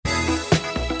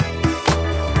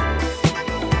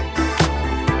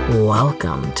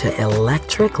Welcome to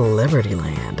Electric Liberty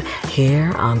Land,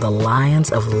 here on the Lions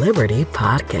of Liberty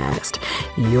podcast,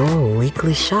 your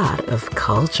weekly shot of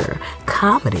culture,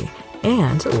 comedy,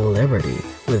 and liberty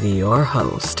with your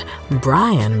host,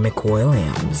 Brian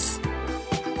McWilliams.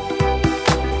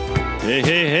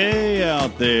 Hey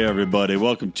out there, everybody.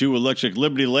 Welcome to Electric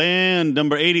Liberty Land,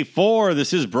 number 84.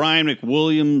 This is Brian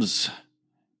McWilliams,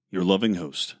 your loving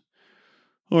host,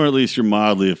 or at least your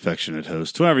mildly affectionate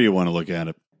host, however you want to look at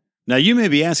it. Now, you may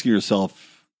be asking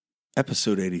yourself,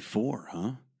 episode 84,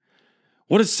 huh?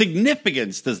 What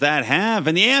significance does that have?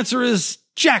 And the answer is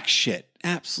jack shit.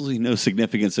 Absolutely no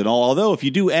significance at all. Although, if you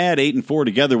do add 8 and 4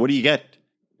 together, what do you get?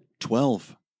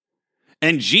 12.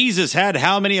 And Jesus had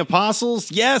how many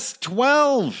apostles? Yes,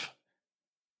 12.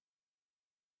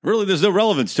 Really, there's no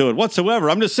relevance to it whatsoever.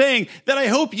 I'm just saying that I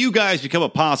hope you guys become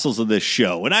apostles of this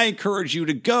show. And I encourage you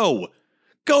to go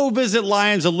visit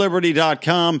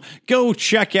lionsofliberty.com. Go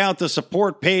check out the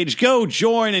support page. Go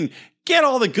join and get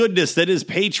all the goodness that is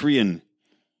Patreon.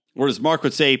 Or as Mark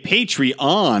would say,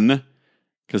 Patreon,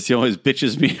 because he always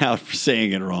bitches me out for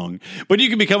saying it wrong. But you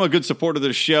can become a good supporter of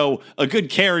the show, a good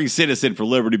caring citizen for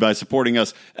liberty by supporting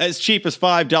us. As cheap as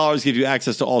 $5 gives you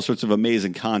access to all sorts of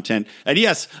amazing content. And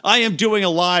yes, I am doing a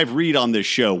live read on this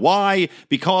show. Why?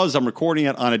 Because I'm recording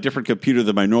it on a different computer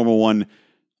than my normal one.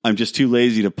 I'm just too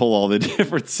lazy to pull all the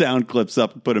different sound clips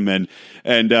up and put them in.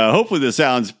 And hopefully this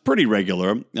sounds pretty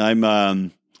regular. I'm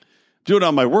doing it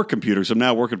on my work computer, so I'm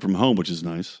now working from home, which is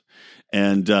nice.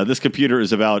 And this computer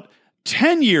is about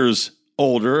 10 years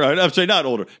older. I'm sorry, not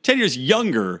older. 10 years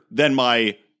younger than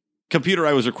my computer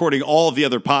I was recording all of the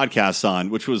other podcasts on,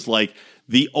 which was like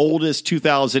the oldest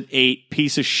 2008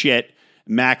 piece of shit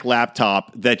Mac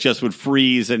laptop that just would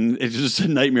freeze, and it's just a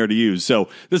nightmare to use. So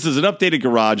this is an updated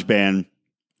GarageBand,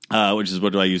 which is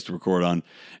what I used to record on.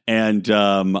 And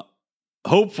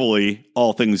hopefully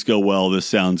all things go well. This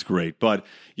sounds great. But,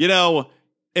 you know,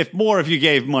 if you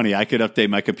gave money, I could update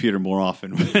my computer more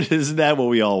often. Isn't that what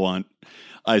we all want?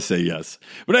 I say yes.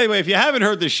 But anyway, if you haven't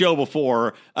heard this show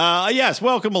before, yes,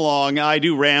 welcome along. I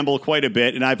do ramble quite a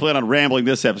bit, and I plan on rambling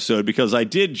this episode because I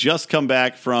did just come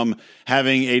back from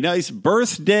having a nice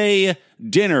birthday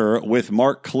dinner with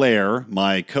Mark Claire,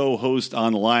 my co-host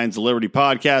on the Lions of Liberty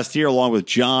podcast here, along with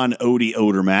John Odie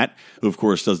Odermatt, who, of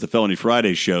course, does the Felony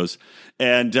Friday shows.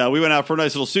 And we went out for a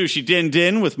nice little sushi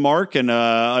din with Mark and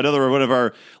another one of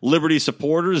our Liberty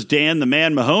supporters, Dan the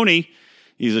Man Mahoney.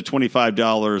 He's a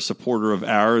 $25 supporter of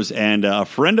ours and a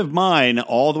friend of mine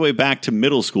all the way back to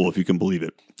middle school, if you can believe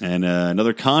it. And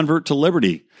another convert to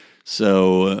liberty.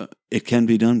 So it can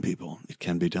be done, people. It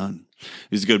can be done.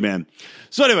 He's a good man.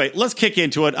 So anyway, let's kick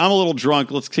into it. I'm a little drunk.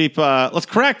 Let's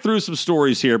crack through some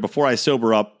stories here before I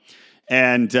sober up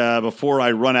and before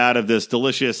I run out of this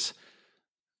delicious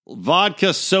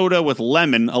vodka soda with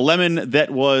lemon, a lemon that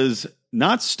was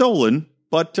not stolen,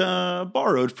 but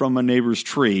borrowed from a neighbor's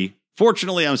tree.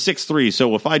 Fortunately, I'm 6'3",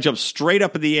 so if I jump straight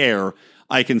up in the air,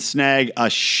 I can snag a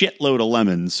shitload of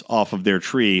lemons off of their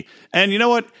tree. And you know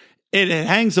what? It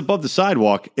hangs above the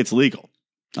sidewalk. It's legal.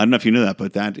 I don't know if you knew that,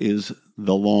 but that is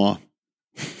the law.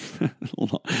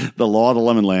 The law of the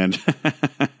lemon land.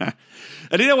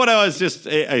 And you know what? This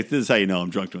is how you know I'm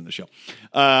drunk doing the show.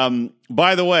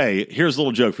 By the way, here's a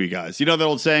little joke for you guys. You know that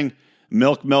old saying,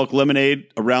 milk, lemonade,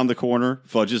 around the corner,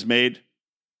 fudge is made?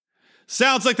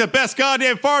 Sounds like the best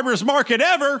goddamn farmer's market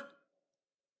ever.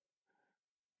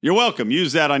 You're welcome.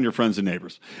 Use that on your friends and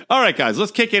neighbors. All right, guys,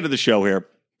 let's kick into the show here.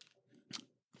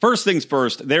 First things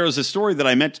first, there is a story that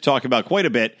I meant to talk about quite a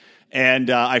bit, and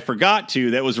I forgot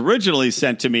to, that was originally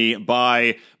sent to me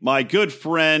by my good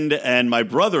friend and my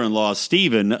brother-in-law,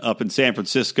 Steven, up in San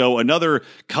Francisco, another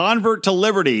convert to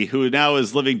liberty who now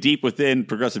is living deep within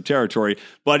progressive territory.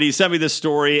 But he sent me this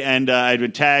story, and I'd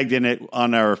been tagged in it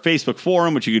on our Facebook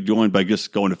forum, which you could join by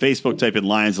just going to Facebook, type in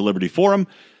Lions of Liberty Forum.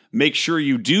 Make sure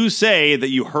you do say that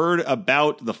you heard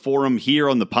about the forum here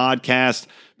on the podcast,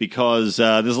 because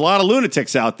there's a lot of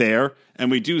lunatics out there,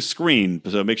 and we do screen.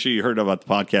 So make sure you heard about the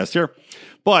podcast here.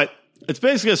 But it's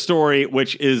basically a story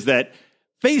which is that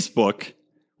Facebook,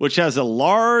 which has a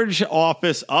large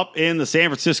office up in the San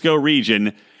Francisco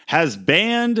region, has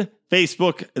banned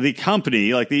Facebook, the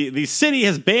company, like the city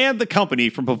has banned the company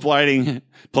from providing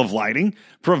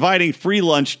free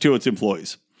lunch to its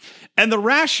employees. And the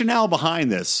rationale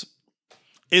behind this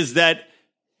is that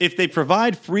if they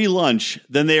provide free lunch,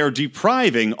 then they are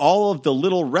depriving all of the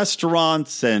little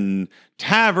restaurants and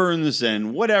taverns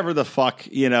and whatever the fuck,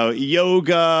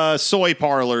 yoga, soy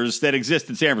parlors that exist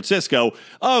in San Francisco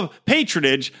of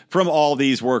patronage from all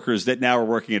these workers that now are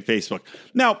working at Facebook.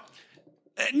 Now,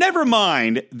 never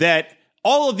mind that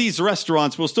all of these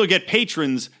restaurants will still get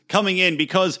patrons coming in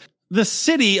because the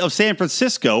city of San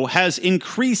Francisco has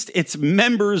increased its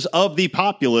members of the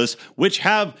populace, which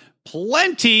have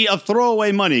plenty of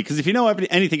throwaway money. Because if you know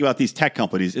anything about these tech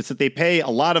companies, it's that they pay a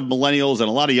lot of millennials and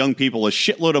a lot of young people a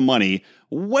shitload of money,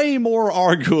 way more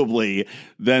arguably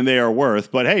than they are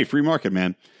worth. But hey, free market,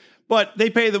 man. But they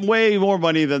pay them way more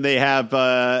money than they have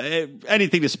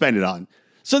anything to spend it on.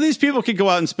 So these people can go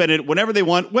out and spend it whenever they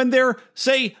want when they're,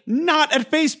 say, not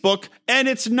at Facebook and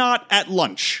it's not at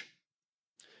lunch.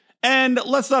 And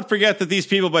let's not forget that these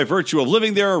people, by virtue of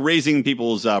living there, are raising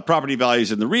people's property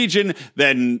values in the region.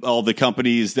 Then all the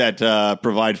companies that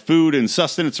provide food and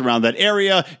sustenance around that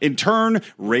area, in turn,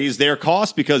 raise their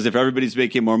costs because if everybody's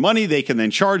making more money, they can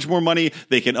then charge more money.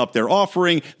 They can up their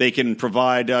offering. They can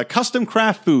provide custom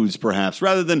craft foods, perhaps,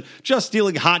 rather than just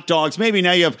dealing hot dogs. Maybe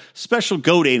now you have special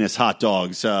goat anus hot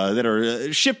dogs that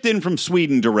are shipped in from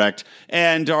Sweden direct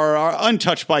and are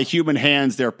untouched by human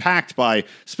hands. They're packed by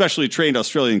specially trained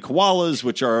Australian koalas,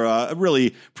 which are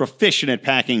really proficient at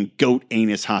packing goat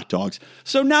anus hot dogs.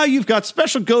 So now you've got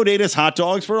special goat anus hot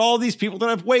dogs for all these people that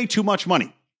have way too much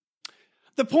money.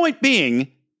 The point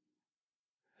being,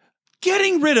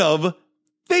 getting rid of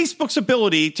Facebook's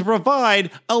ability to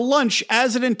provide a lunch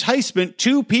as an enticement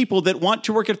to people that want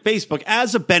to work at Facebook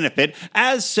as a benefit,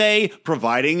 as, say,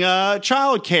 providing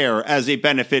childcare as a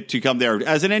benefit to come there,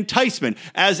 as an enticement,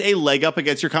 as a leg up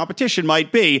against your competition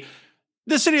might be.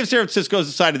 The city of San Francisco has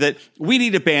decided that we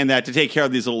need to ban that to take care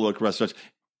of these little local restaurants.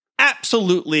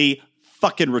 Absolutely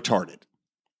fucking retarded.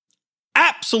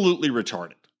 Absolutely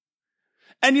retarded.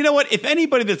 And you know what? If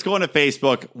anybody that's going to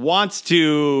Facebook wants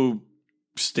to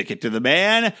stick it to the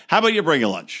man, how about you bring a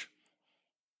lunch?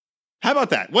 How about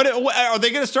that? What are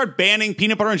they going to start banning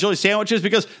peanut butter and jelly sandwiches?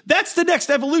 Because that's the next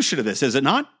evolution of this, is it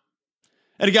not?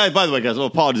 And guys, by the way, guys, I'll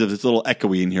apologize if it's a little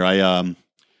echoey in here.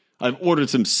 I've ordered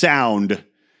some sound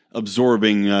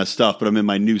absorbing stuff, but I'm in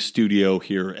my new studio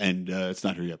here and it's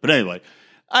not here yet. But anyway,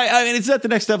 I mean, is that the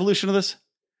next evolution of this?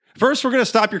 First, we're going to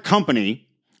stop your company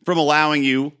from allowing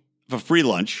you a free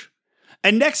lunch.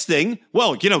 And next thing,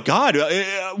 well, you know, God,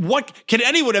 what can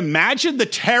anyone imagine the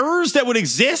terrors that would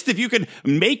exist if you could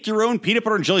make your own peanut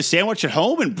butter and jelly sandwich at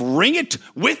home and bring it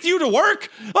with you to work?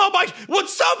 Oh my, would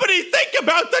somebody think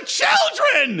about the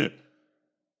children?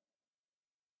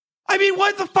 I mean,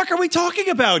 what the fuck are we talking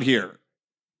about here?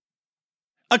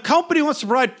 A company wants to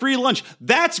provide free lunch.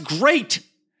 That's great.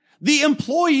 The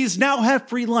employees now have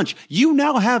free lunch. You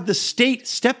now have the state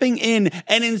stepping in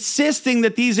and insisting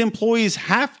that these employees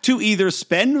have to either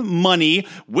spend money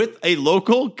with a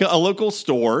local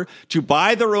store to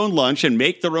buy their own lunch and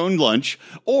make their own lunch,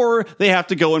 or they have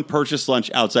to go and purchase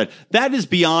lunch outside. That is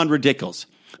beyond ridiculous.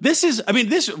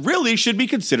 This really should be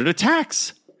considered a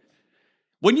tax.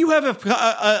 When you have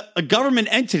a government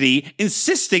entity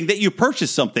insisting that you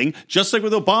purchase something, just like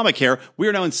with Obamacare, we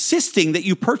are now insisting that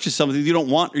you purchase something you don't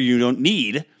want or you don't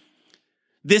need.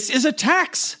 This is a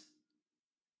tax.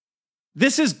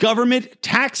 This is government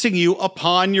taxing you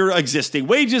upon your existing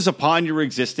wages, upon your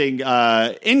existing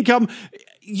income.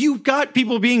 You've got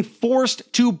people being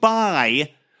forced to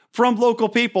buy from local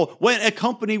people when a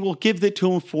company will give it to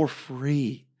them for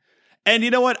free. And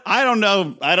you know what? I don't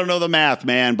know the math,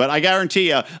 man, but I guarantee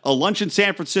you a lunch in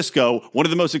San Francisco, one of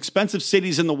the most expensive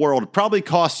cities in the world, probably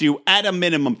costs you at a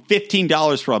minimum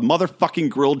 $15 for a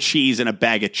motherfucking grilled cheese and a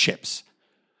bag of chips.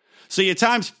 So you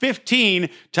times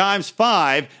 15 times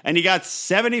 5 and you got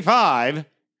 75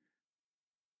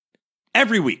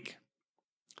 every week.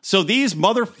 So these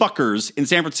motherfuckers in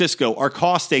San Francisco are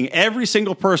costing every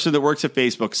single person that works at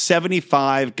Facebook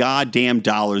 $75 goddamn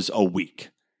dollars a week.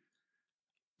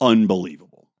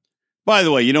 Unbelievable. By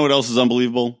the way, you know what else is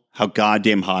unbelievable? How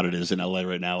goddamn hot it is in LA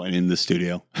right now and in the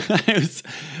studio.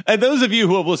 And those of you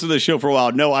who have listened to the show for a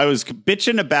while know I was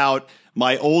bitching about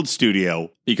my old studio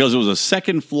because it was a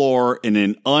second floor in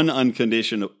an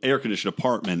unconditioned, air-conditioned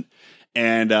apartment.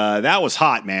 And that was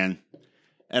hot, man.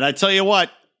 And I tell you what,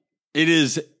 it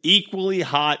is equally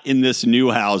hot in this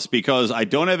new house because I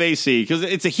don't have AC, because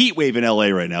it's a heat wave in LA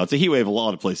right now. It's a heat wave in a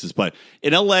lot of places. But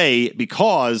in LA,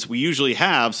 because we usually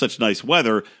have such nice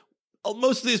weather,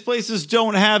 most of these places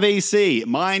don't have AC.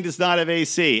 Mine does not have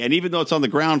AC. And even though it's on the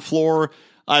ground floor,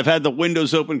 I've had the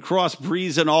windows open, cross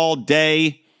breezing all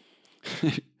day.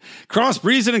 Cross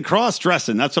breezing and cross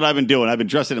dressing. That's what I've been doing. I've been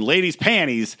dressing in ladies'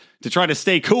 panties to try to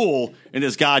stay cool in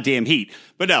this goddamn heat.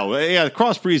 But no, yeah,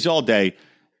 cross breeze all day.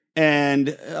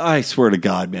 And I swear to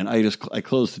God, man, I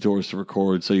closed the doors to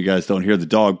record so you guys don't hear the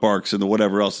dog barks and the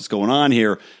whatever else is going on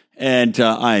here. And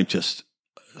I'm just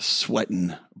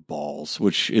sweating balls,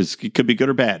 which could be good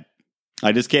or bad.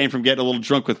 I just came from getting a little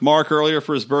drunk with Mark earlier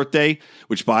for his birthday,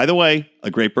 which, by the way,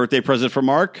 a great birthday present for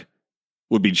Mark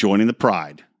would be joining the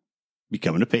Pride,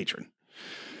 becoming a patron.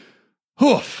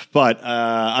 Oof, but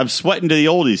I'm sweating to the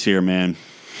oldies here, man.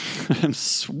 I'm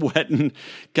sweating.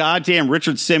 Goddamn,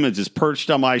 Richard Simmons is perched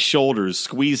on my shoulders,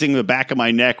 squeezing the back of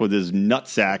my neck with his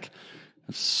nutsack.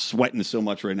 I'm sweating so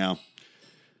much right now.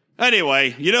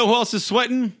 Anyway, you know who else is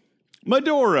sweating?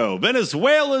 Maduro,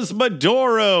 Venezuela's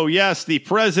Maduro. Yes, the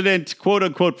president, quote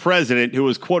unquote president, who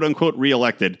was quote unquote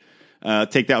reelected.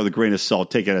 Take that with a grain of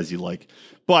salt. Take it as you like.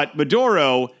 But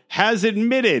Maduro has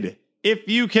admitted, if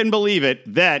you can believe it,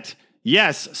 that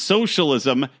yes,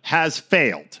 socialism has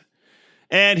failed.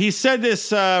 And he said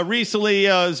this recently, it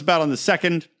was about on the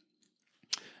 2nd,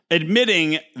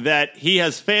 admitting that he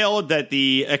has failed, that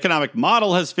the economic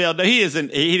model has failed. Now, he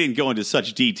didn't go into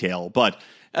such detail, but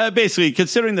basically,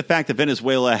 considering the fact that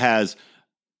Venezuela has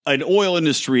an oil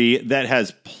industry that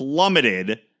has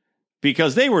plummeted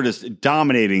because they were just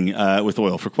dominating with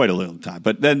oil for quite a long time.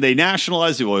 But then they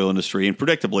nationalized the oil industry, and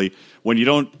predictably, when you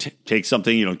don't take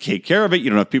something, you don't take care of it,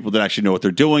 you don't have people that actually know what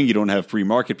they're doing, you don't have free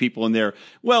market people in there,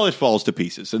 well, it falls to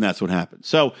pieces, and that's what happens.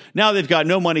 So now they've got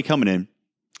no money coming in.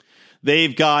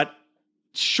 They've got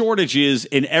shortages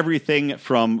in everything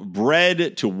from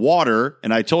bread to water,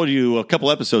 and I told you a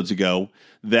couple episodes ago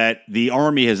that the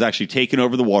army has actually taken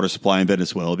over the water supply in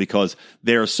Venezuela because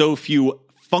there are so few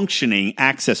functioning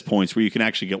access points where you can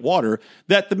actually get water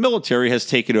that the military has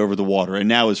taken over the water and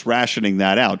now is rationing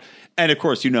that out. And of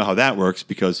course, you know how that works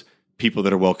because people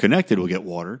that are well connected will get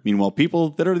water. Meanwhile, people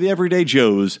that are the everyday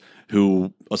Joes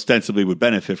who ostensibly would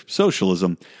benefit from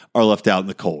socialism are left out in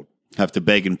the cold, have to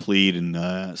beg and plead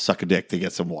and suck a dick to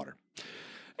get some water.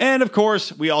 And of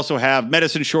course, we also have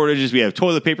medicine shortages. We have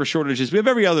toilet paper shortages. We have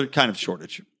every other kind of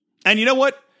shortage. And you know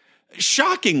what?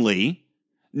 Shockingly,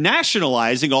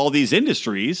 nationalizing all these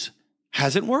industries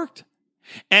hasn't worked.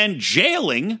 And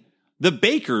jailing the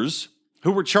bakers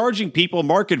who were charging people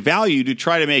market value to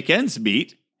try to make ends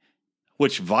meet,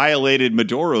 which violated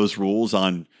Maduro's rules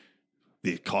on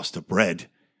the cost of bread,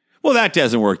 well, that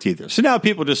doesn't work either. So now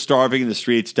people are just starving in the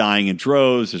streets, dying in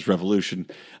droves. There's revolution,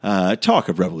 talk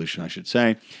of revolution, I should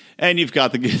say. And you've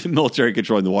got the military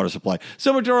controlling the water supply.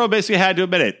 So Maduro basically had to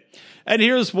admit it. And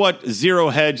here's what Zero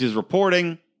Hedge is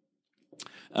reporting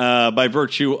by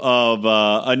virtue of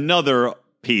another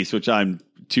piece, which I'm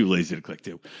too lazy to click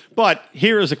to. But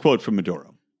here is a quote from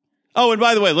Maduro. Oh, and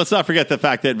by the way, let's not forget the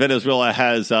fact that Venezuela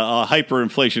has a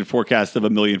hyperinflation forecast of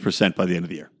 1,000,000% by the end of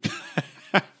the year.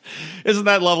 Isn't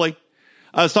that lovely?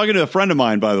 I was talking to a friend of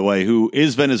mine, by the way, who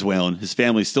is Venezuelan. His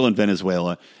family's still in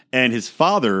Venezuela. And his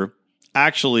father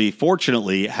actually,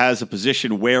 fortunately, has a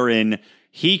position wherein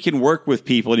he can work with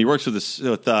people, and he works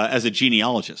as a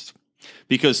genealogist.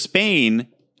 Because Spain,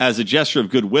 as a gesture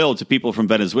of goodwill to people from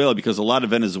Venezuela, because a lot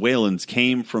of Venezuelans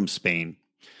came from Spain,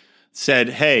 said,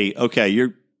 hey, okay,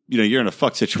 you're in a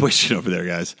fuck situation over there,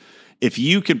 guys. If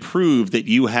you can prove that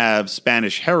you have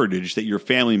Spanish heritage, that your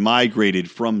family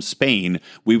migrated from Spain,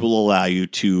 we will allow you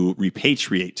to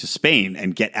repatriate to Spain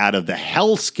and get out of the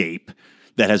hellscape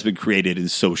that has been created in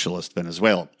socialist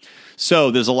Venezuela. So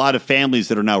there's a lot of families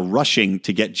that are now rushing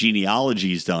to get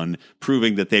genealogies done,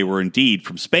 proving that they were indeed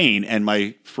from Spain. And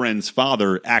my friend's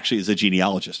father actually is a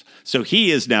genealogist. So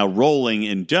he is now rolling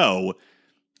in dough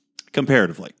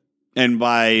comparatively. And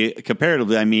by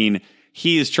comparatively, I mean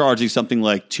he is charging something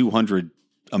like $200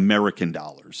 American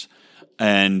dollars.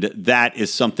 And that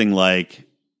is something like,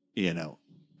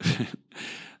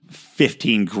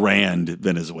 15 grand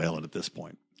Venezuelan at this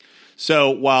point.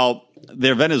 So while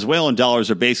their Venezuelan dollars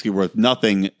are basically worth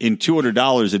nothing, in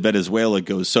 $200 in Venezuela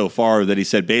goes so far that he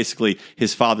said basically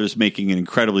his father's making an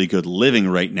incredibly good living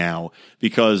right now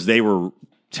because they were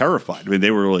terrified. I mean,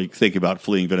 they were really thinking about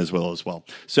fleeing Venezuela as well.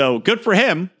 So good for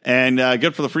him and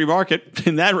good for the free market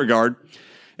in that regard.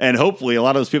 And hopefully a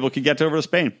lot of those people can get over to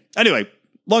Spain. Anyway,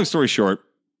 long story short,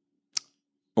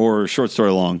 or short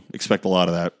story long, expect a lot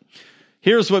of that.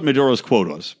 Here's what Maduro's quote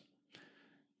was.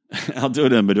 I'll do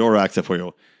it in a Maduro accent for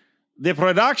you. The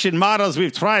production models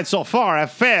we've tried so far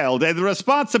have failed, and the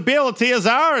responsibility is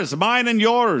ours, mine and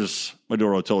yours,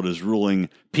 Maduro told his ruling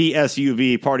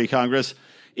PSUV party Congress.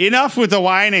 Enough with the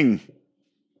whining.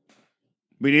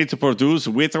 We need to produce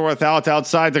with or without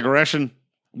outside aggression,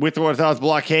 with or without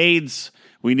blockades.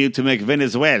 We need to make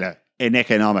Venezuela an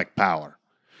economic power.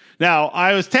 Now,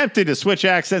 I was tempted to switch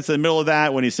accents in the middle of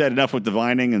that when he said enough with the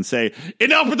whining and say,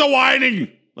 enough with the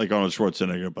whining, like Arnold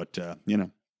Schwarzenegger, but,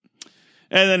 And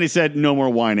then he said, no more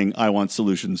whining. I want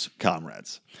solutions,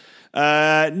 comrades.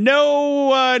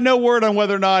 No word on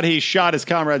whether or not he shot his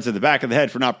comrades in the back of the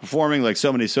head for not performing like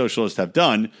so many socialists have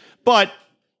done. But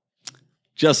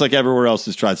just like everywhere else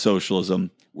has tried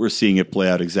socialism, we're seeing it play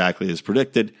out exactly as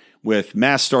predicted, with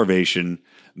mass starvation,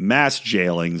 mass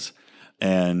jailings,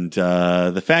 and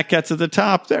the fat cats at the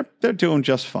top, they're doing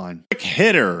just fine. Quick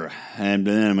hitter, and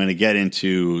then I'm going to get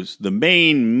into the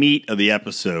main meat of the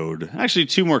episode. Actually,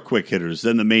 two more quick hitters,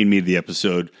 then the main meat of the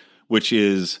episode, which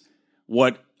is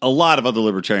what a lot of other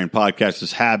libertarian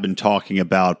podcasters have been talking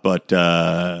about, but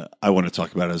I want to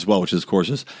talk about it as well, which is, of course,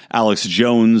 is Alex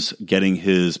Jones getting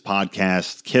his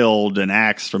podcast killed and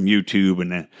axed from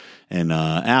YouTube and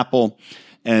Apple.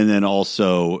 And then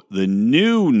also the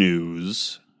new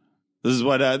news. This is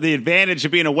what the advantage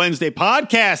of being a Wednesday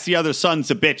podcast, the other sons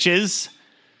of bitches.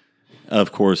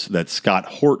 Of course, that Scott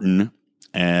Horton,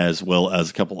 as well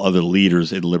as a couple other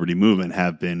leaders in the Liberty Movement,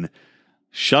 have been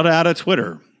shut out of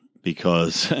Twitter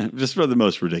because just for the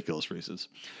most ridiculous reasons.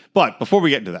 But before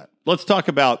we get into that, let's talk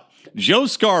about Joe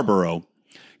Scarborough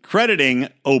crediting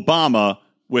Obama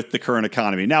with the current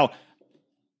economy. Now,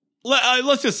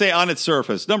 let's just say on its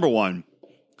surface, number one,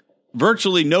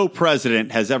 virtually no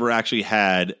president has ever actually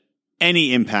had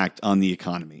any impact on the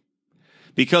economy,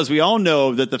 because we all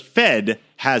know that the Fed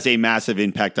has a massive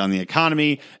impact on the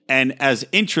economy. And as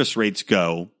interest rates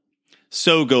go,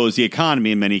 so goes the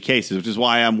economy in many cases, which is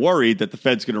why I'm worried that the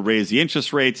Fed's going to raise the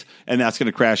interest rates and that's going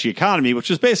to crash the economy, which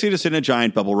is basically just in a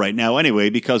giant bubble right now anyway,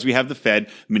 because we have the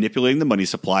Fed manipulating the money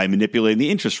supply, manipulating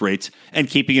the interest rates, and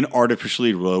keeping an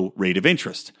artificially low rate of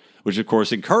interest, which of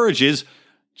course encourages,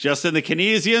 just in the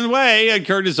Keynesian way,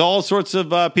 encourages all sorts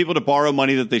of people to borrow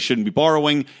money that they shouldn't be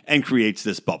borrowing and creates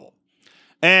this bubble.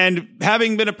 And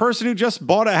having been a person who just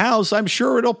bought a house, I'm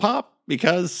sure it'll pop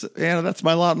because, that's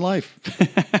my lot in life.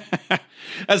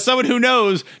 As someone who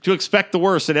knows to expect the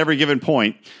worst at every given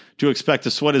point, to expect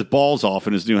to sweat his balls off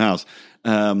in his new house,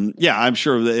 I'm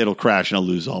sure that it'll crash and I'll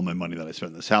lose all my money that I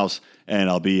spent in this house and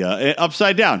I'll be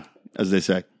upside down, as they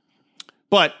say.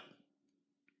 But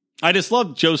I just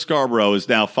love Joe Scarborough is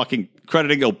now fucking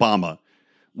crediting Obama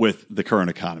with the current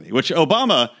economy, which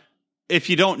Obama, if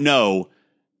you don't know,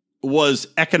 was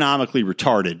economically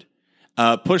retarded,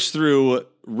 pushed through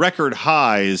record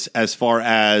highs as far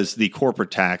as the corporate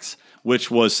tax,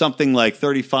 which was something like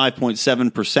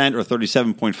 35.7% or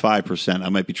 37.5%. I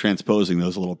might be transposing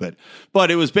those a little bit.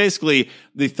 But it was basically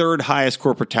the third highest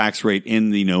corporate tax rate in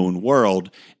the known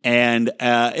world. And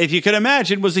if you can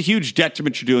imagine, was a huge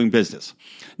detriment to doing business.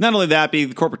 Not only that,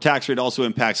 the corporate tax rate also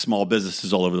impacts small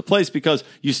businesses all over the place because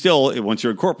you still, once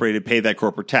you're incorporated, pay that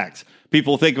corporate tax.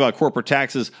 People think about corporate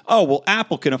taxes. Oh, well,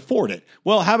 Apple can afford it.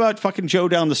 Well, how about fucking Joe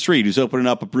down the street who's opening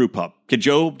up a brew pub? Can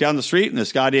Joe down the street in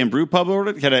this goddamn brew pub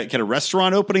order? Can a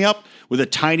restaurant opening up with a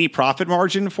tiny profit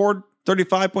margin afford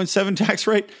 35.7 tax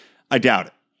rate? I doubt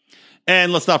it.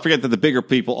 And let's not forget that the bigger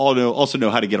people also know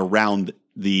how to get around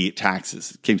the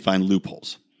taxes, can find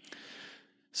loopholes.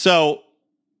 So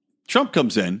Trump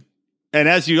comes in, and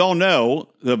as you all know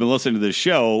that have been listening to this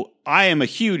show, I am a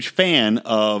huge fan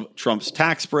of Trump's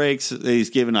tax breaks that he's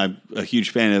given. I'm a huge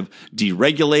fan of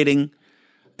deregulating.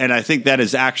 And I think that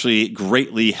has actually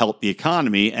greatly helped the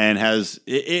economy and has,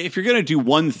 if you're going to do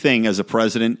one thing as a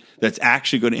president that's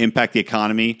actually going to impact the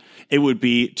economy, it would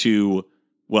be to,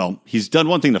 well, he's done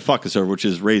one thing to fuck us over, which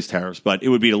is raise tariffs, but it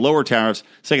would be to lower tariffs.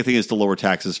 Second thing is to lower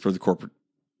taxes for the corporate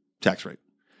tax rate.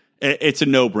 It's a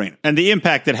no-brainer. And the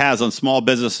impact it has on small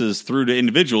businesses through to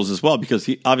individuals as well, because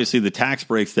obviously the tax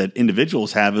breaks that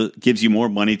individuals have gives you more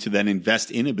money to then invest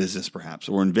in a business perhaps,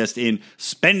 or invest in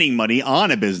spending money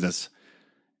on a business.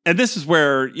 And this is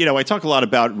where, I talk a lot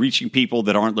about reaching people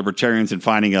that aren't libertarians and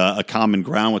finding a common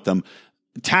ground with them.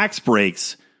 Tax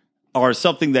breaks are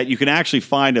something that you can actually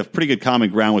find a pretty good common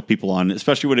ground with people on,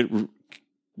 especially when it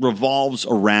revolves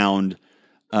around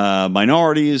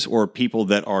minorities or people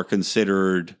that are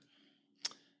considered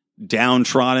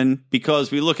downtrodden,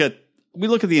 because we look at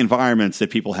the environments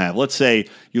that people have. Let's say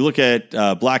you look at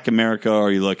Black America,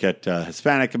 or you look at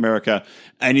Hispanic America,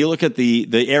 and you look at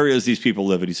the areas these people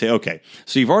live in. You say, okay,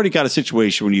 so you've already got a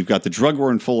situation when you've got the drug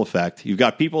war in full effect. You've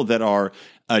got people that are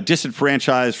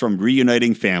disenfranchised from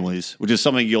reuniting families, which is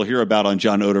something you'll hear about on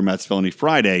John Odermatt's Felony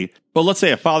Friday. But let's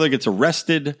say a father gets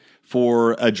arrested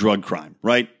for a drug crime,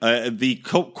 right? The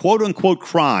quote unquote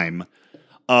crime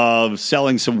of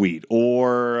selling some weed,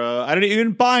 or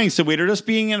even buying some weed, or just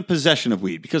being in possession of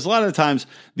weed, because a lot of the times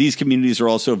these communities are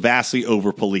also vastly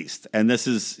over-policed. And this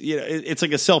is, it's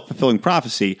like a self-fulfilling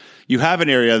prophecy. You have an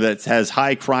area that has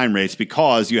high crime rates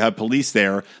because you have police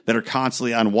there that are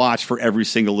constantly on watch for every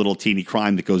single little teeny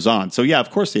crime that goes on. So yeah, of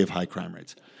course they have high crime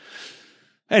rates.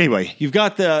 Anyway,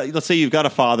 let's say you've got a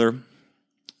father.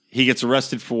 He gets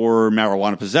arrested for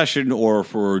marijuana possession or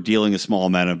for dealing a small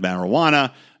amount of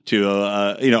marijuana. to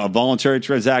a voluntary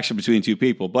transaction between two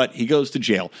people, but he goes to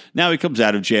jail. Now he comes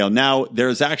out of jail. Now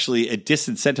there's actually a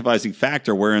disincentivizing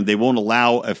factor wherein they won't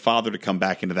allow a father to come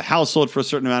back into the household for a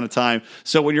certain amount of time.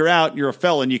 So when you're out, you're a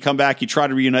felon, you come back, you try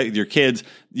to reunite with your kids,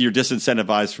 you're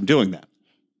disincentivized from doing that.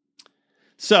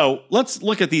 So let's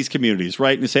look at these communities,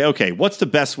 right? And say, okay, what's the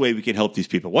best way we can help these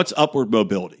people? What's upward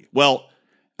mobility? Well,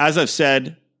 as I've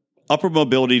said, upward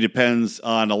mobility depends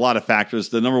on a lot of factors.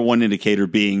 The number one indicator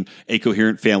being a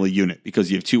coherent family unit, because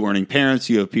you have two earning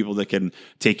parents, you have people that can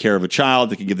take care of a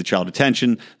child, that can give the child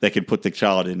attention, that can put the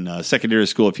child in secondary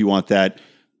school if you want that.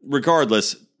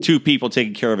 Regardless, two people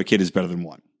taking care of a kid is better than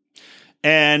one.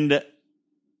 And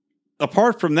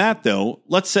apart from that, though,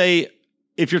 let's say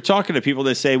if you're talking to people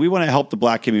that say, we want to help the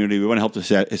Black community, we want to help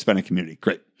the Hispanic community,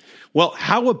 great. Well,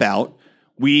 how about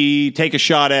we take a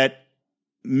shot at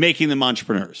making them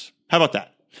entrepreneurs? How about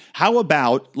that? How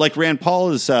about, like Rand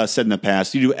Paul has said in the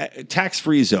past, you do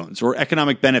tax-free zones or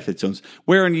economic benefit zones,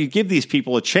 wherein you give these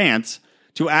people a chance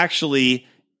to actually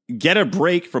get a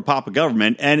break from Papa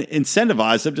government and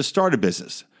incentivize them to start a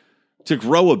business, to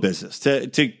grow a business, to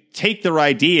take their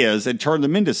ideas and turn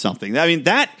them into something. I mean,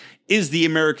 that is the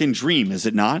American dream, is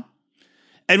it not?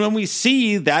 And when we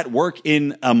see that work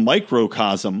in a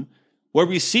microcosm, where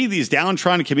we see these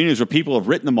downtrodden communities where people have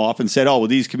written them off and said, oh, well,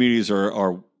 these communities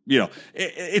are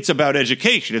it's about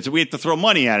education. We have to throw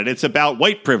money at it. It's about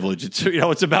white privilege.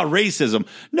 It's about racism.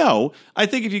 No, I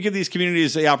think if you give these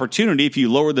communities the opportunity, if you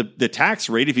lower the tax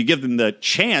rate, if you give them the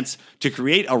chance to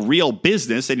create a real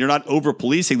business and you're not over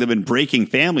policing them and breaking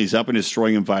families up and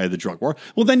destroying them via the drug war,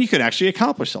 well, then you can actually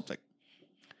accomplish something.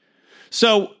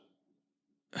 So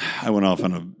I went off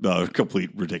on a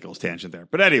complete ridiculous tangent there.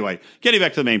 But anyway, getting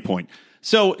back to the main point.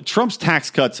 So Trump's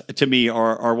tax cuts, to me,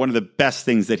 are one of the best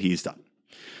things that he's done.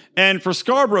 And for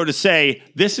Scarborough to say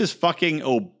this is fucking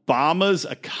Obama's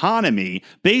economy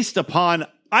based upon,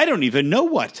 I don't even know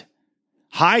what,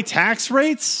 high tax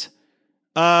rates,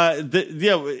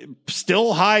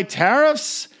 still high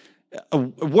tariffs,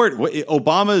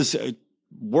 Obama's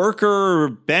worker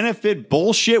benefit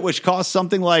bullshit, which costs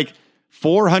something like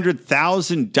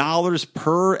 $400,000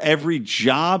 per every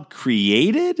job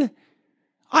created?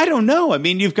 I don't know. I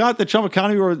mean, you've got the Trump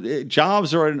economy where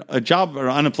jobs or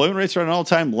unemployment rates are at an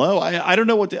all-time low. I don't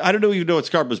know I don't even know what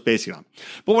Scarborough's basing on.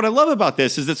 But what I love about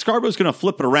this is that Scarborough's going to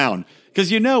flip it around,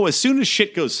 because as soon as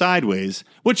shit goes sideways,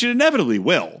 which it inevitably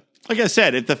will. Like I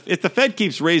said, if the Fed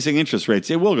keeps raising interest rates,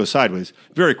 it will go sideways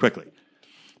very quickly.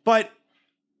 But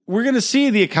we're going to see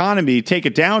the economy take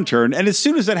a downturn, and as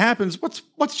soon as that happens,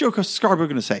 what's Joe Scarborough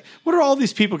going to say? What are all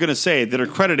these people going to say that are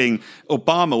crediting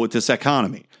Obama with this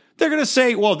economy? They're going to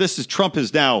say, well, Trump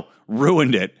has now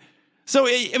ruined it. So,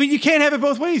 I mean, you can't have it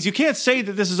both ways. You can't say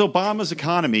that this is Obama's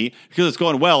economy because it's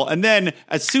going well, and then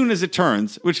as soon as it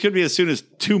turns, which could be as soon as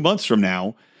 2 months from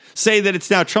now, say that it's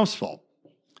now Trump's fault.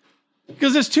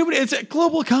 Because it's a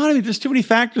global economy. There's too many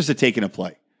factors that take into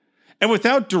play. And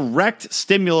without direct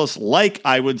stimulus, like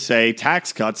I would say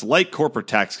tax cuts, like corporate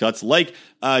tax cuts, like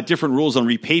different rules on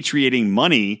repatriating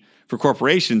money for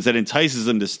corporations that entices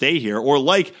them to stay here, or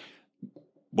like,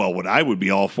 well, what I would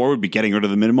be all for would be getting rid of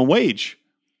the minimum wage.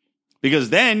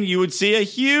 Because then you would see a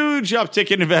huge uptick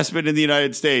in investment in the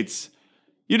United States.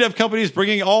 You'd have companies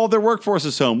bringing all their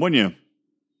workforces home, wouldn't you?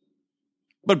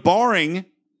 But barring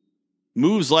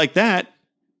moves like that,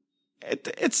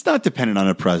 it's not dependent on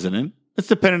a president. It's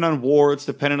dependent on war. It's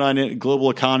dependent on global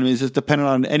economies. It's dependent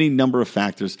on any number of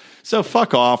factors. So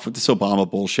fuck off with this Obama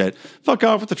bullshit. Fuck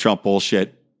off with the Trump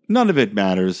bullshit. None of it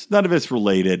matters. None of it's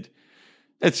related.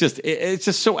 It's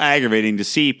just so aggravating to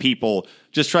see people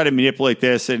just try to manipulate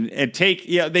this and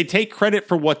they take credit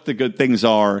for what the good things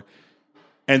are,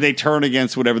 and they turn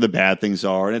against whatever the bad things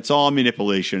are, and it's all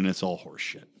manipulation and it's all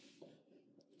horseshit.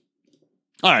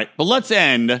 All right, but let's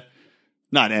end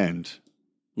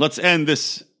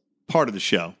this part of the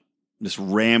show, this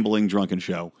rambling drunken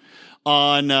show,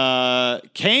 on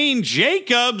Kane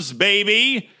Jacobs,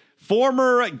 baby.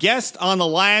 Former guest on the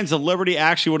Lions of Liberty,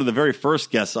 actually one of the very first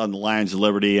guests on the Lions of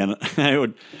Liberty, and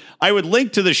I would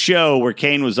link to the show where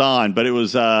Kane was on, but it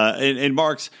was in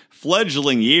Mark's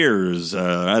fledgling years.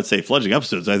 I'd say fledgling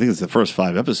episodes. I think it's the first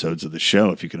 5 episodes of the show,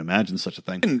 if you can imagine such a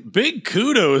thing. And big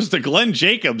kudos to Glenn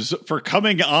Jacobs for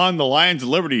coming on the Lions of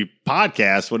Liberty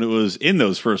podcast when it was in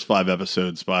those first 5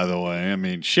 episodes, by the way. I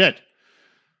mean, shit.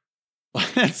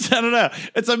 I don't know.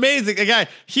 It's amazing. A guy,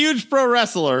 huge pro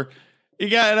wrestler. You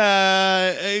got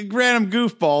random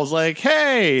goofballs like,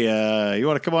 hey, you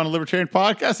want to come on a Libertarian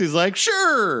podcast? He's like,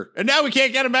 sure. And now we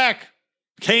can't get him back.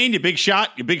 Kane, you big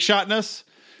shot in us.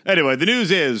 Anyway, the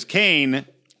news is Kane,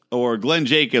 or Glenn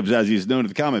Jacobs, as he's known to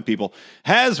the comment people,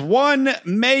 has won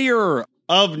mayor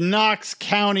of Knox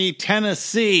County,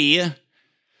 Tennessee,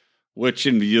 which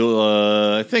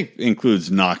I think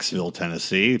includes Knoxville,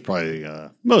 Tennessee, probably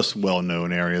most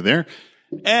well-known area there.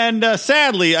 And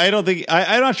sadly, I'm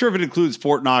not sure if it includes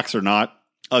Fort Knox or not.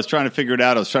 I was trying to figure it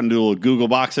out. I was trying to do a little Google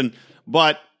boxing,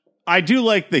 but I do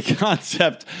like the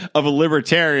concept of a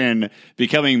libertarian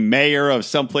becoming mayor of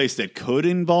someplace that could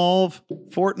involve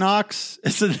Fort Knox.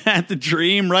 Isn't that the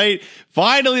dream, right?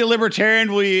 Finally, a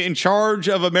libertarian will be in charge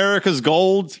of America's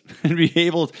gold and be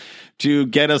able to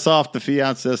get us off the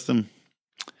fiat system.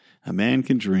 A man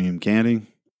can dream, can't he?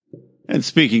 And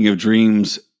speaking of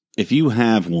dreams, if you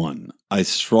have one, I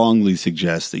strongly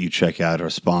suggest that you check out our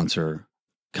sponsor,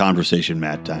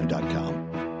 ConversationMatTime.com.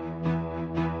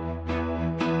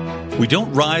 We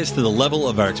don't rise to the level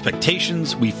of our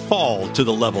expectations, we fall to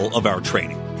the level of our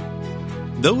training.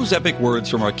 Those epic words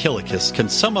from Archilochus can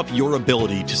sum up your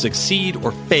ability to succeed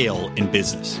or fail in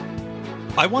business.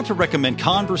 I want to recommend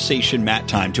Conversation Mat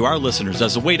Time to our listeners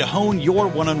as a way to hone your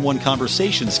one-on-one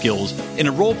conversation skills in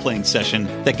a role-playing session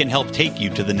that can help take you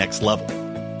to the next level.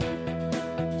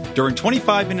 During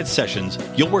 25-minute sessions,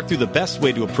 you'll work through the best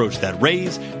way to approach that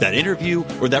raise, that interview,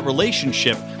 or that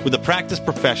relationship with a practice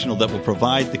professional that will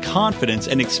provide the confidence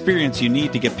and experience you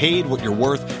need to get paid what you're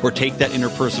worth or take that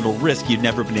interpersonal risk you've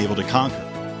never been able to conquer.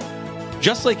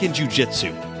 Just like in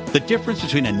jiu-jitsu, the difference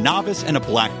between a novice and a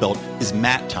black belt is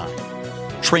mat time.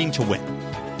 Train to win.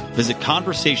 Visit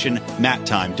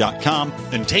ConversationMatTime.com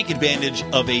and take advantage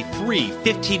of a free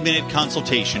 15-minute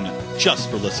consultation just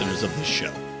for listeners of this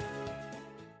show.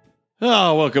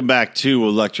 Oh, welcome back to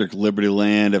Electric Liberty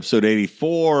Land, episode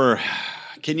 84.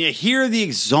 Can you hear the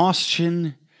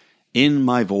exhaustion in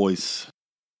my voice?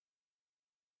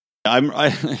 Like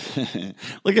I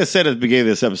said at the beginning of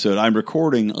this episode, I'm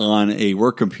recording on a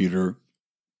work computer,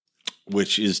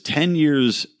 which is 10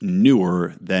 years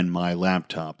newer than my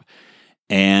laptop.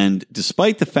 And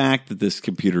despite the fact that this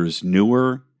computer is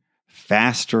newer,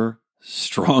 faster,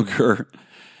 stronger,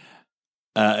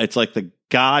 it's like the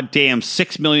goddamn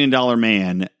 $6 million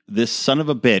man, this son of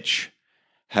a bitch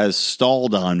has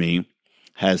stalled on me,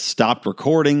 has stopped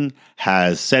recording,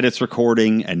 has said it's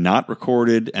recording and not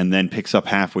recorded, and then picks up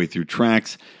halfway through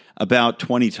tracks about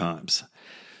 20 times.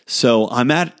 So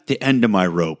I'm at the end of my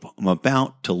rope. I'm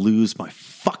about to lose my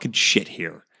fucking shit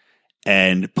here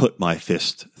and put my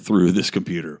fist through this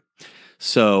computer.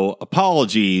 So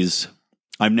apologies.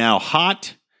 I'm now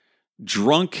hot,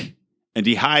 drunk, and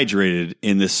dehydrated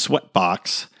in this sweat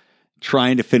box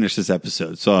trying to finish this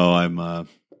episode. So I'm on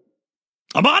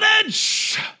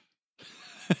edge.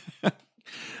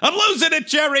 I'm losing it,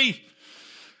 Jerry.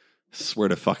 Swear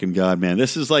to fucking God, man.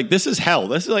 This is hell.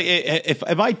 This is like,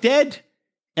 am I dead?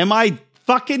 Am I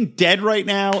fucking dead right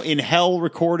now in hell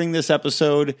recording this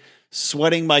episode,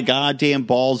 sweating my goddamn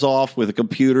balls off with a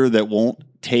computer that won't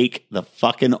take the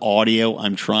fucking audio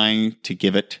I'm trying to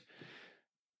give it?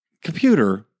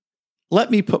 Computer, let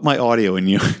me put my audio in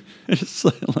you.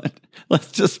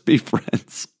 Let's just be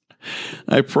friends.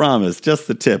 I promise. Just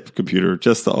the tip, computer.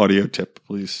 Just the audio tip.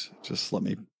 Please just let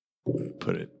me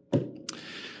put it.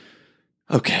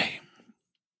 Okay.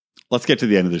 Let's get to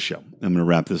the end of the show. I'm going to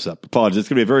wrap this up. Apologies. It's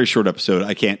going to be a very short episode.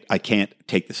 I can't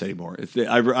take this anymore.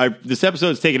 This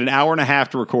episode's taken an hour and a half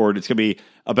to record. It's going to be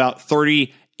about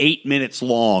 38 minutes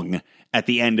long at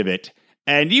the end of it.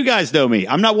 And you guys know me.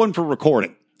 I'm not one for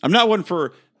recording. I'm not one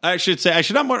for I'm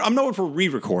not one for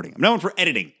re-recording. I'm not one for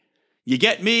editing. You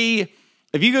get me?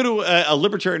 If you go to a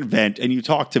libertarian event and you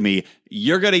talk to me,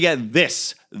 you're going to get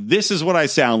this. This is what I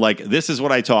sound like. This is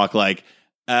what I talk like.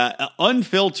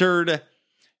 Unfiltered,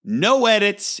 no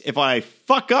edits. If I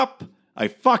fuck up, I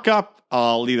fuck up.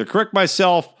 I'll either correct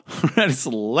myself or just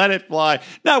let it fly.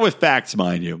 Not with facts,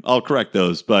 mind you. I'll correct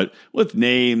those, but with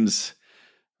names,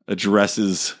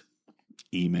 addresses,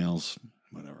 emails,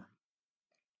 whatever.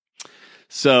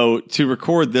 So to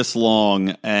record this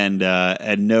long and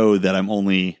know that I'm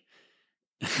only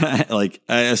like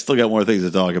I still got more things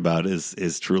to talk about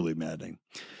is truly maddening.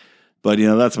 But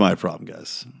that's my problem,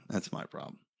 guys. That's my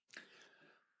problem.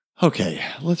 Okay,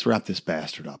 let's wrap this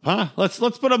bastard up, huh? Let's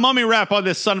put a mummy wrap on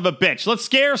this son of a bitch. Let's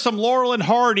scare some Laurel and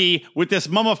Hardy with this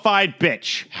mummified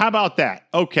bitch. How about that?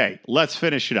 Okay, let's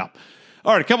finish it up.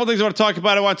 All right, a couple things I want to talk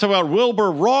about. I want to talk about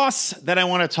Wilbur Ross. Then I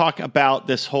want to talk about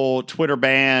this whole Twitter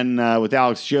ban with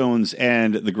Alex Jones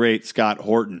and the great Scott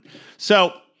Horton.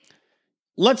 So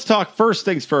let's talk first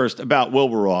things first about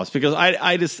Wilbur Ross, because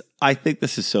I think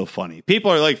this is so funny.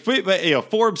 People are like,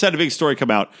 Forbes had a big story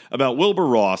come out about Wilbur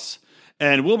Ross,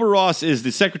 and Wilbur Ross is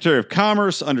the Secretary of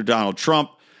Commerce under Donald Trump.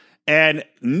 And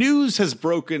news has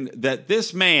broken that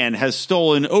this man has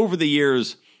stolen over the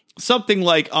years something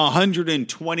like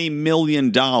 $120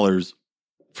 million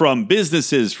from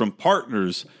businesses, from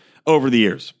partners over the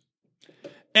years.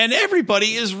 And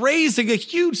everybody is raising a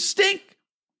huge stink.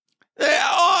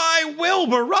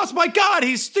 Wilbur Ross, my God,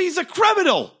 he's a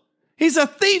criminal. He's a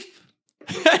thief.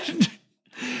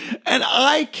 And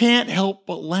I can't help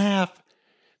but laugh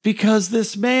because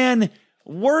this man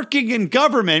working in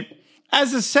government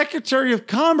as a Secretary of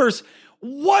Commerce,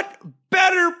 what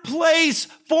better place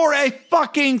for a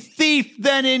fucking thief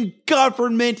than in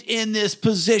government in this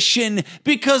position?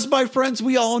 Because, my friends,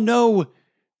 we all know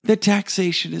that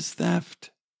taxation is theft.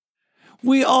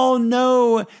 We all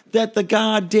know that the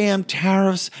goddamn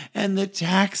tariffs and the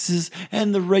taxes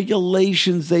and the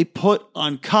regulations they put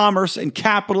on commerce and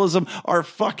capitalism are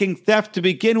fucking theft to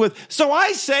begin with. So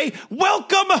I say,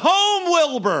 welcome home,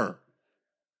 Wilbur.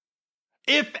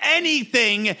 If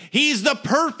anything, he's the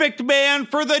perfect man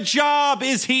for the job,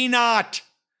 is he not?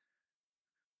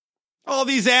 All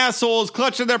these assholes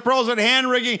clutching their pearls and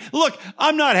hand-wringing. Look,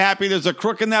 I'm not happy there's a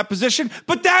crook in that position,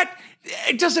 but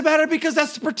it doesn't matter because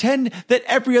that's to pretend that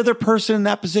every other person in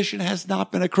that position has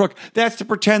not been a crook. That's to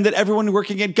pretend that everyone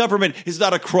working in government is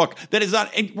not a crook, that is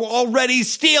not already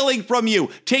stealing from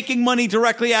you, taking money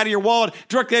directly out of your wallet,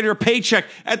 directly out of your paycheck.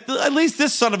 At least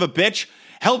this son of a bitch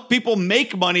help people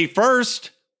make money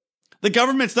first. The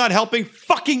government's not helping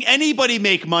fucking anybody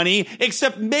make money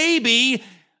except maybe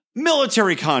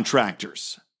military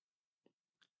contractors.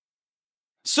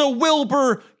 So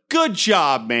Wilbur, good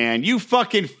job, man. You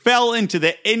fucking fell into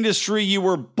the industry you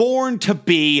were born to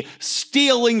be,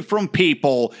 stealing from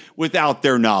people without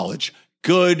their knowledge.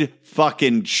 Good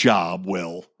fucking job,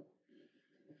 Will.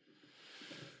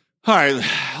 All right,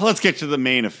 let's get to the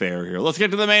main affair here. Let's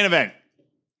get to the main event.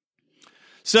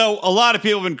 So a lot of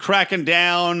people have been cracking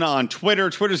down on Twitter.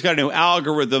 Twitter's got a new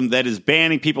algorithm that is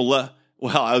banning people. Well,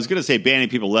 I was going to say banning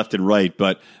people left and right,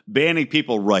 but banning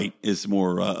people right is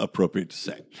more appropriate to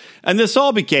say. And this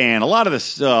all began, a lot of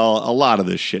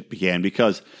this shit began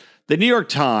because the New York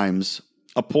Times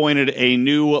appointed a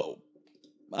new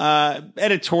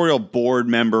editorial board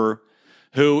member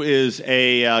who is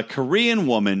a Korean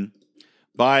woman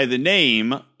by the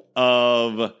name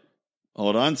of,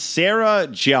 Sarah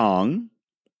Jeong.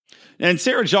 And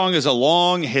Sarah Jeong has a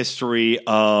long history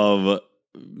of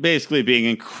basically being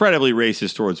incredibly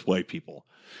racist towards white people.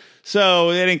 So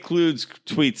it includes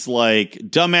tweets like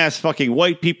dumbass fucking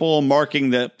white people marking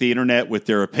the internet with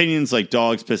their opinions like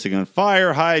dogs pissing on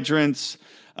fire hydrants.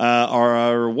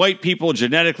 Are white people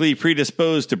genetically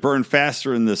predisposed to burn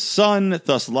faster in the sun,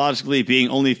 thus logically being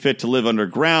only fit to live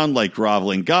underground like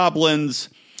groveling goblins?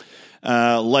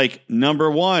 Like, number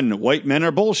 1, white men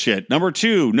are bullshit. Number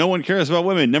 2, no one cares about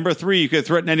women. Number 3, you could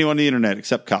threaten anyone on the internet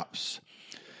except cops.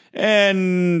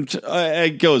 And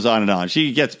it goes on and on.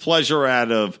 She gets pleasure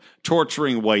out of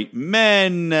torturing white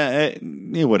men,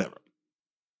 whatever.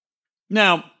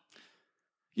 Now,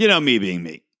 me being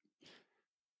me.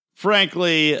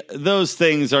 Frankly, those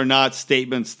things are not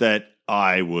statements that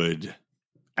I would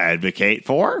advocate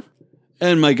for.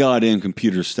 And my goddamn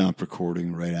computer stopped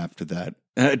recording right after that.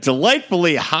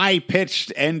 Delightfully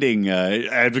high-pitched ending.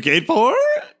 Advocate for?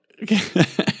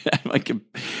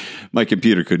 My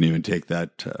computer couldn't even take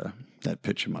that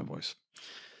pitch in my voice.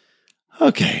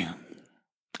 Okay.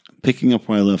 Picking up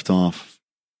where I left off.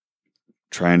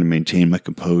 Trying to maintain my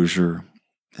composure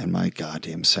and my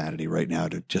goddamn sanity right now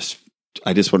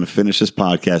I just want to finish this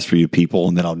podcast for you people,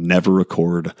 and then I'll never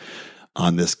record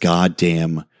on this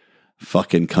goddamn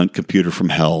fucking cunt computer from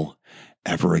hell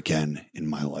ever again in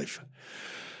my life.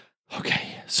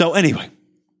 Okay. So anyway,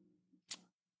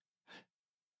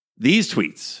 these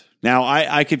tweets. Now,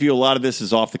 I could view a lot of this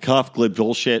as off the cuff, glib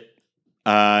bullshit.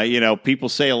 People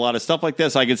say a lot of stuff like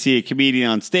this. I can see a comedian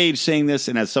on stage saying this,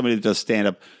 and as somebody that does stand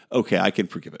up, okay, I can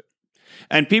forgive it.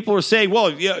 And people are saying,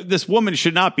 well, this woman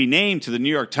should not be named to the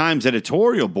New York Times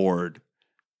editorial board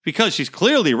because she's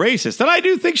clearly racist. And I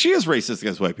do think she is racist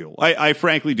against white people. I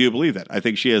frankly do believe that. I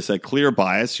think she has a clear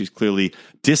bias. She clearly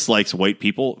dislikes white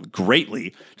people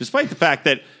greatly, despite the fact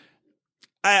that,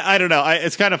 I don't know.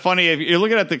 It's kind of funny. If you're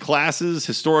looking at the classes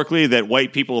historically that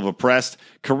white people have oppressed,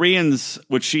 Koreans,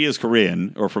 which she is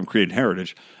Korean or from Korean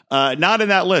heritage, not in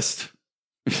that list.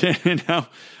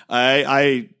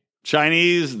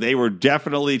 Chinese, they were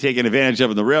definitely taken advantage of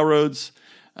in the railroads.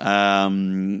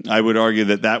 I would argue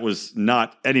that was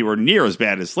not anywhere near as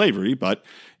bad as slavery, but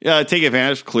take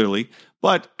advantage clearly.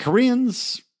 But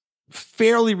Koreans,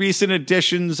 fairly recent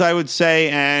additions, I would say,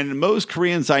 and most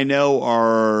Koreans I know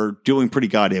are doing pretty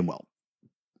goddamn well.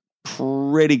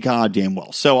 Pretty goddamn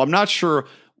well. So I'm not sure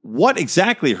what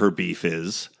exactly her beef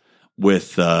is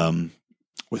with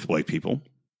white people,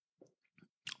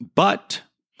 but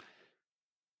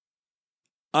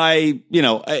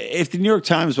if the New York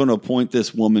Times want to appoint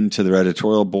this woman to their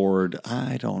editorial board,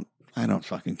 I don't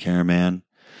fucking care, man.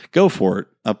 Go for it.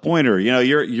 Appoint her.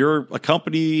 You're a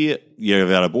company. You've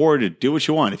got a board. Do what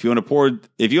you want. If you want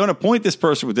to appoint this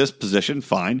person with this position,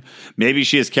 fine. Maybe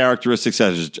she has characteristics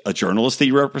as a journalist that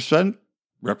you represent.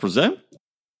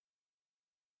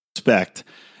 Respect.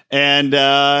 And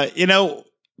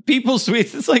people's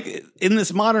tweets. It's like in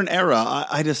this modern era.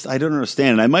 I don't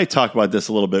understand. And I might talk about this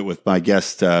a little bit with my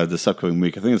guest this upcoming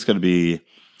week. I think it's going to be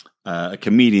a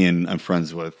comedian I'm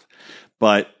friends with,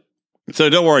 but. So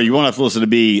don't worry, you won't have to listen to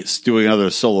me doing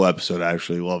another solo episode. I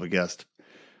actually love a guest.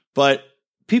 But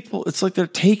people, it's like they're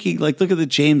taking, look at the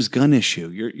James Gunn issue.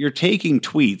 You're taking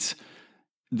tweets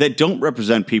that don't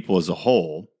represent people as a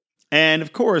whole. And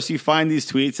of course, you find these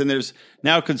tweets and there's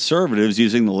now conservatives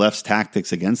using the left's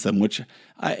tactics against them, which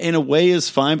in a way is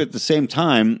fine. But at the same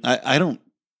time, I don't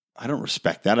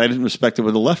respect that. I didn't respect it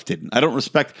when the left didn't. I don't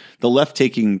respect the left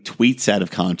taking tweets out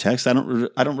of context. I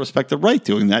don't respect the right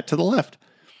doing that to the left.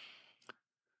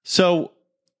 So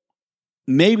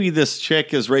maybe this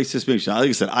chick is racist. Like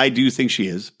I said, I do think she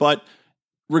is. But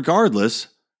regardless,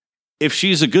 if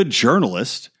she's a good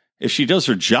journalist, if she does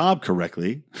her job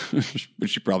correctly, which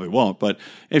she probably won't, but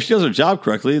if she does her job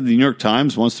correctly, the New York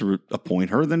Times wants to appoint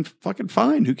her, then fucking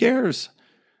fine. Who cares?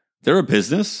 They're a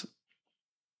business.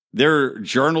 Their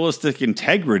journalistic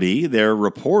integrity, their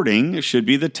reporting should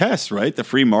be the test, right? The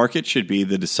free market should be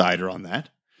the decider on that.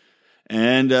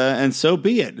 And so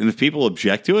be it. And if people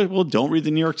object to it, well, don't read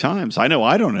the New York Times. I know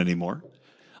I don't anymore.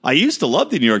 I used to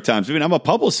love the New York Times. I mean, I'm a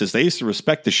publicist. I used to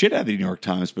respect the shit out of the New York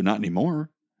Times, but not anymore.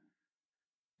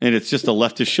 And it's just a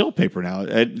leftist shill paper now.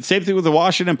 Same thing with the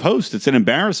Washington Post. It's an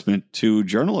embarrassment to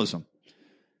journalism.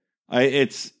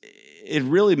 It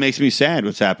really makes me sad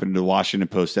what's happened to the Washington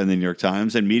Post and the New York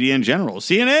Times and media in general.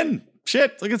 CNN.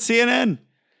 Shit, look at CNN.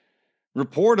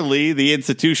 Reportedly, the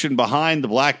institution behind the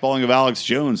blackballing of Alex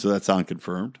Jones, so that's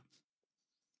unconfirmed.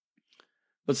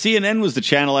 But CNN was the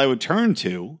channel I would turn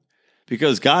to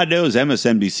because God knows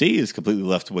MSNBC is completely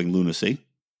left-wing lunacy.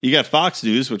 You got Fox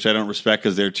News, which I don't respect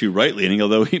because they're too right-leaning,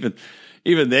 although even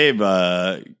they've,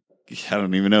 I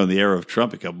don't even know, in the era of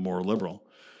Trump, become more liberal.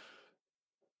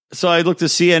 So I looked to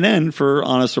CNN for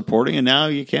honest reporting, and now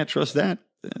you can't trust that.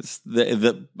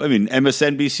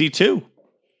 MSNBC too.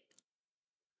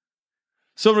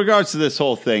 So in regards to this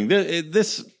whole thing,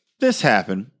 this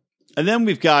happened. And then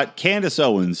we've got Candace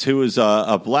Owens, who is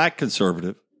a black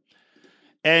conservative.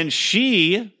 And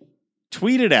she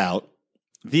tweeted out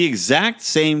the exact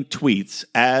same tweets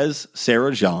as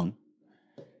Sarah Jeong.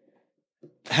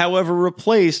 However,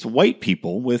 replaced white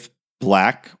people with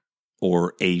black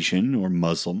or Asian or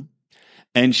Muslim.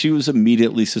 And she was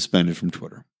immediately suspended from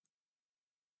Twitter.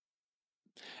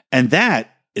 And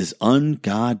that is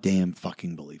ungoddamn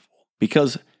fucking believable.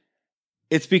 Because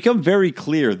it's become very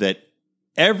clear that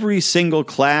every single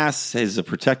class is a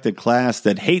protected class,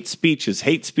 that hate speech is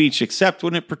hate speech, except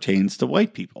when it pertains to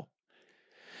white people.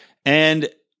 And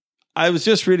I was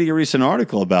just reading a recent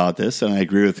article about this, and I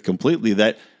agree with it completely,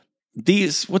 that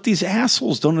what these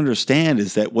assholes don't understand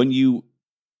is that when you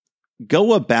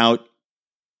go about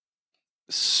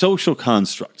social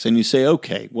constructs and you say,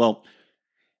 okay, well,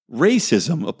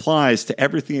 racism applies to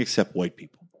everything except white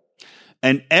people.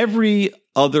 And every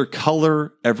other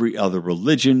color, every other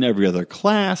religion, every other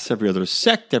class, every other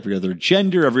sect, every other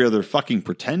gender, every other fucking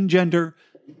pretend gender,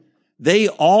 they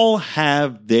all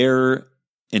have their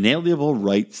inalienable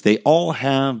rights. They all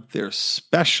have their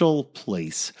special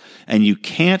place. And you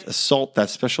can't assault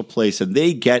that special place. And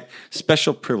they get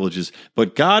special privileges.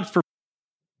 But God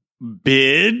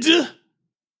forbid.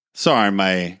 Sorry,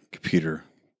 my computer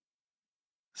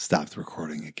stopped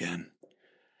recording again.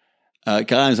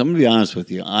 Guys, I'm going to be honest with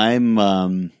you. I'm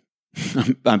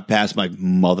past my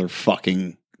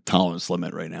motherfucking tolerance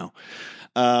limit right now.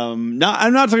 I'm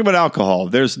not talking about alcohol.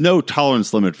 There's no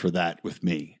tolerance limit for that with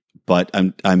me, but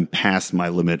I'm past my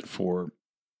limit for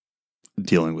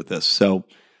dealing with this. So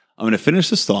I'm going to finish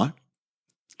this thought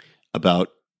about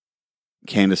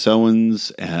Candace Owens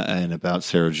and about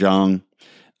Sarah Jeong.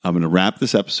 I'm going to wrap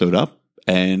this episode up,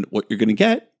 and what you're going to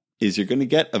get is you're going to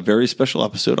get a very special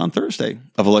episode on Thursday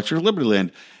of Electric Liberty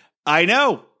Land. I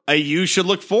know. You should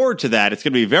look forward to that. It's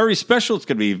going to be very special. It's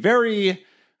going to be very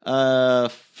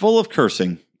full of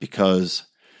cursing because,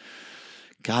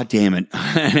 God damn it,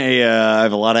 I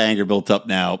have a lot of anger built up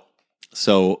now.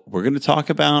 So we're going to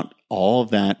talk about all of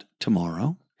that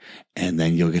tomorrow, and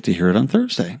then you'll get to hear it on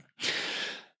Thursday.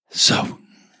 So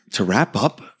to wrap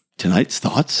up tonight's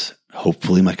thoughts,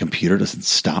 hopefully my computer doesn't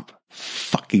stop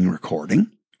fucking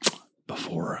recording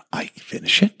before I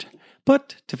finish it.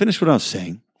 But to finish what I was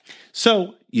saying,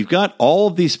 So you've got all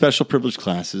of these special privilege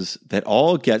classes that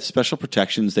all get special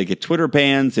protections. They get Twitter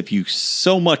bans if you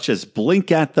so much as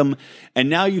blink at them. And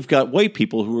now you've got white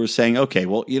people who are saying, okay,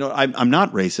 well, I'm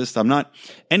not racist. I'm not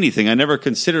anything. I never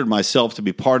considered myself to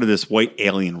be part of this white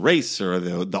alien race or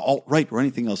the alt-right or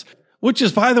anything else, which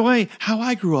is, by the way, how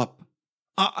I grew up.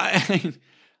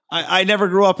 I never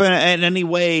grew up in any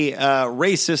way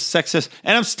racist, sexist,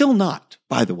 and I'm still not,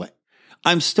 by the way.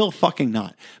 I'm still fucking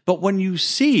not. But when you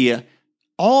see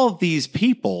all of these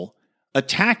people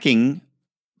attacking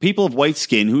people of white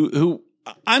skin who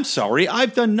I'm sorry,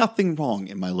 I've done nothing wrong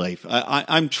in my life.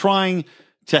 I'm trying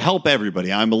to help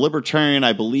everybody. I'm a libertarian.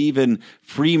 I believe in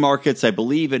free markets. I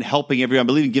believe in helping everyone. I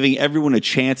believe in giving everyone a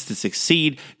chance to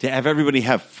succeed, to have everybody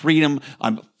have freedom.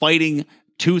 I'm fighting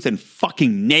tooth and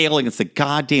fucking nail against the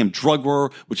goddamn drug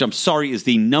war, which I'm sorry is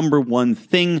the number one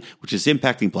thing which is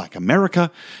impacting Black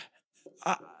America.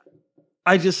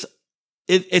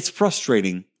 It's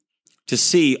frustrating to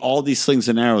see all these slings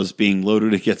and arrows being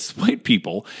loaded against white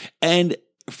people. And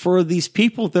for these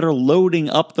people that are loading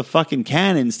up the fucking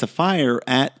cannons to fire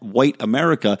at white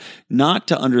America, not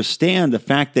to understand the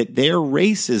fact that their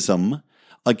racism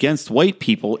against white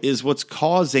people is what's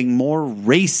causing more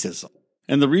racism.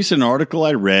 And the recent article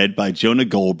I read by Jonah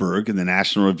Goldberg in the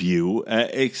National Review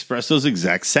expressed those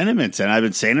exact sentiments. And I've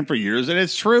been saying it for years, and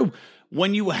it's true.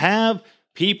 When you have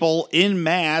people in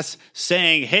mass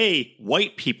saying, hey,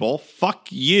 white people, fuck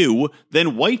you,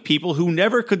 then white people who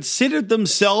never considered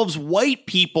themselves white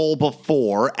people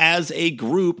before as a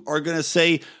group are going to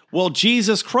say, well,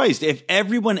 Jesus Christ, if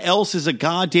everyone else is a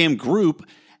goddamn group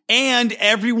and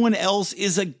everyone else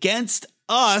is against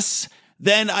us,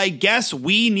 then I guess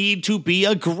we need to be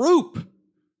a group.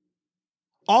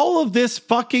 All of this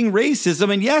fucking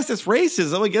racism, and yes, it's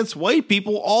racism against white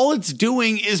people. All it's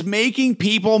doing is making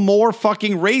people more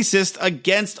fucking racist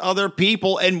against other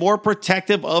people and more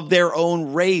protective of their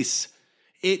own race.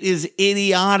 It is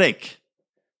idiotic.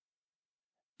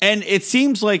 And it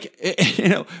seems like,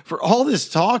 for all this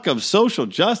talk of social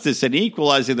justice and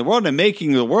equalizing the world and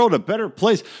making the world a better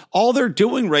place, all they're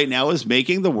doing right now is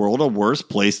making the world a worse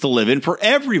place to live in for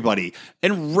everybody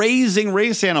and raising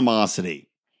race animosity.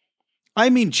 I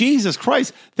mean, Jesus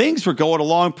Christ, things were going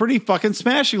along pretty fucking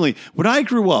smashingly. When I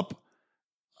grew up,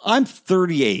 I'm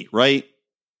 38, right?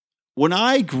 When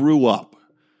I grew up,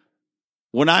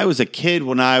 when I was a kid,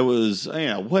 when I was,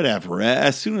 whatever,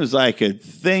 as soon as I could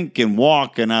think and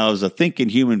walk and I was a thinking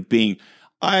human being,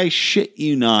 I shit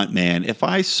you not, man, if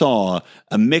I saw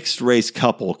a mixed race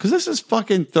couple, because this is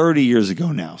fucking 30 years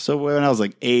ago now. So when I was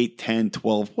like 8, 10,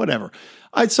 12, whatever,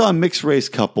 I saw a mixed race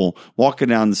couple walking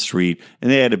down the street and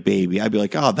they had a baby. I'd be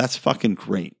like, oh, that's fucking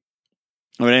great.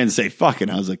 I mean, I didn't say fucking,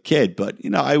 I was a kid, but,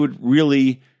 I would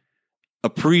really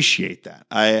appreciate that.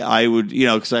 I would,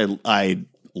 because I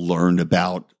learned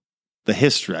about the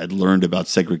history. I'd learned about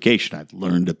segregation. I'd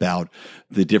learned about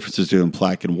the differences between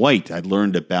black and white. I'd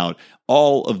learned about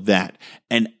all of that.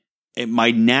 And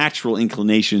my natural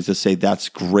inclination is to say that's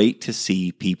great to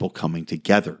see people coming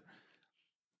together.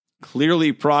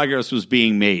 Clearly, progress was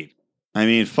being made. I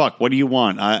mean, fuck, what do you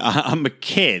want? I'm a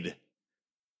kid.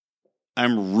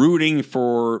 I'm rooting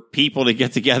for people to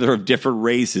get together of different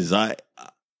races. I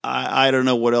don't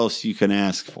know what else you can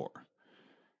ask for.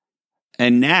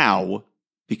 And now,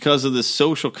 because of the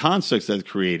social constructs I've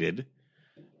created,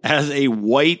 as a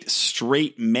white,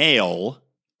 straight male,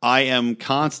 I am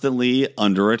constantly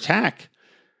under attack.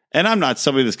 And I'm not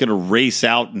somebody that's going to race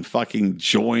out and fucking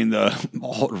join the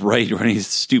alt-right or any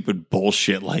stupid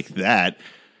bullshit like that.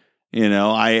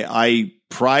 I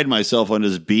pride myself on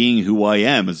just being who I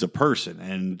am as a person.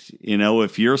 And,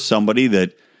 if you're somebody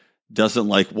that doesn't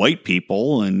like white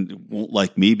people and won't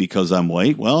like me because I'm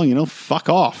white, well, fuck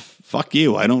off. Fuck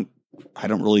you. I don't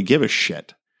really give a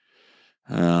shit.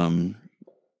 On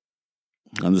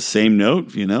the same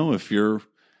note, if you're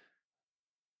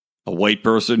a white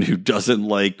person who doesn't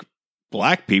like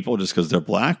black people just because they're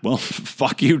black, well,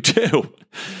 fuck you too.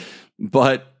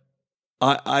 But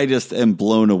I just am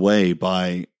blown away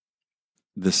by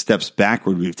the steps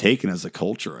backward we've taken as a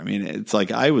culture. I mean, it's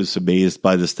like I was amazed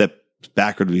by the steps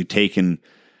backward we've taken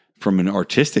from an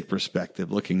artistic perspective,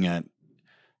 looking at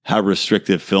how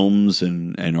restrictive films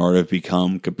and art have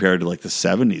become compared to like the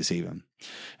 70s even.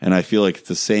 And I feel like it's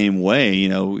the same way.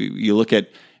 You look at,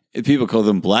 people call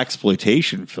them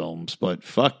blaxploitation films, but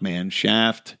fuck, man,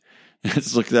 Shaft,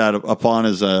 it's looked at upon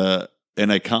as an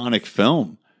iconic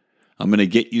film. I'm going to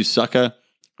get you, sucker.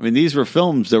 I mean, these were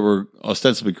films that were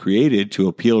ostensibly created to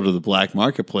appeal to the black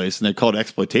marketplace, and they're called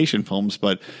exploitation films,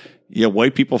 but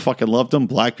white people fucking loved them.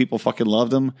 Black people fucking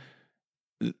loved them.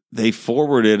 they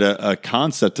forwarded a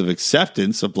concept of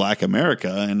acceptance of Black America.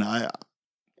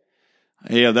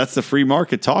 And that's the free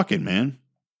market talking, man.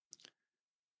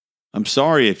 I'm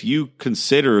sorry if you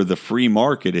consider the free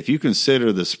market, if you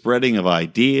consider the spreading of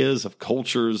ideas, of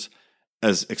cultures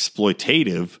as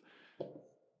exploitative,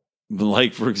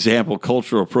 like, for example,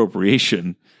 cultural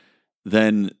appropriation,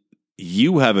 then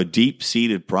you have a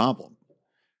deep-seated problem.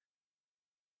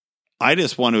 I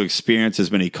just want to experience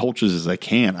as many cultures as I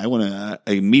can. I want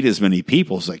to meet as many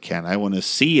people as I can. I want to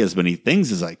see as many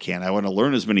things as I can. I want to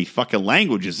learn as many fucking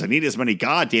languages and eat as many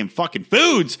goddamn fucking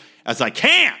foods as I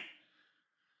can.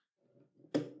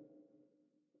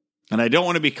 And I don't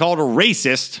want to be called a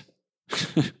racist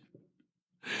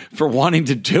for wanting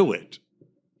to do it.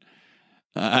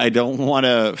 I don't want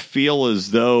to feel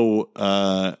as though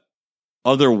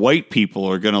other white people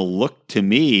are going to look to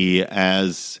me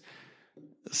as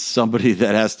somebody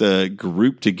that has to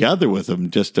group together with them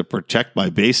just to protect my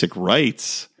basic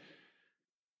rights.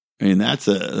 I mean, that's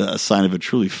a sign of a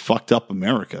truly fucked up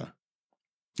America.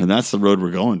 And that's the road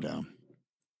we're going down.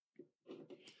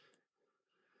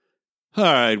 All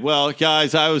right. Well,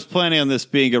 guys, I was planning on this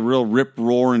being a real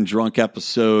rip-roaring drunk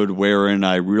episode wherein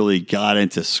I really got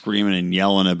into screaming and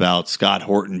yelling about Scott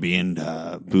Horton being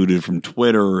booted from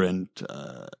Twitter and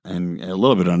a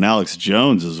little bit on Alex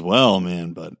Jones as well,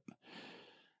 man. But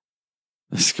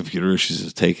this computer issues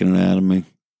is taking it out of me.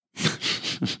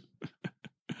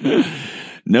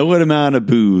 No amount of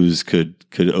booze could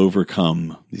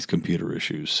overcome these computer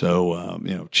issues. So,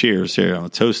 cheers here. I'm going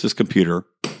to toast this computer.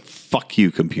 Fuck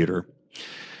you, computer,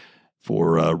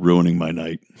 for ruining my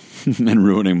night and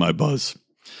ruining my buzz.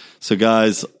 So,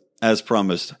 guys, as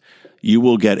promised, you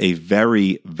will get a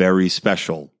very, very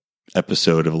special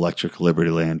episode of Electric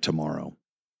Liberty Land tomorrow.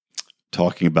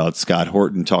 Talking about Scott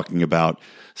Horton, talking about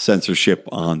censorship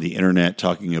on the internet,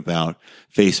 talking about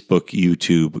Facebook,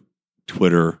 YouTube,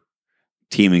 Twitter,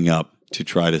 teaming up to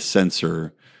try to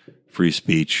censor free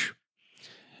speech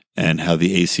and how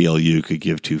the ACLU could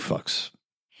give two fucks.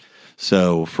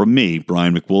 So from me,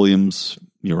 Brian McWilliams,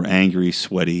 your angry,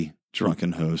 sweaty,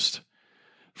 drunken host,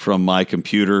 from my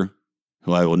computer,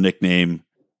 who I will nickname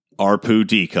Arpoo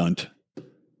D Cunt,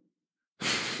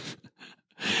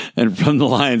 and from the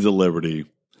Lions of Liberty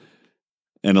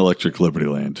and Electric Liberty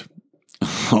Land,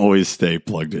 always stay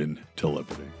plugged in to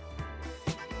Liberty.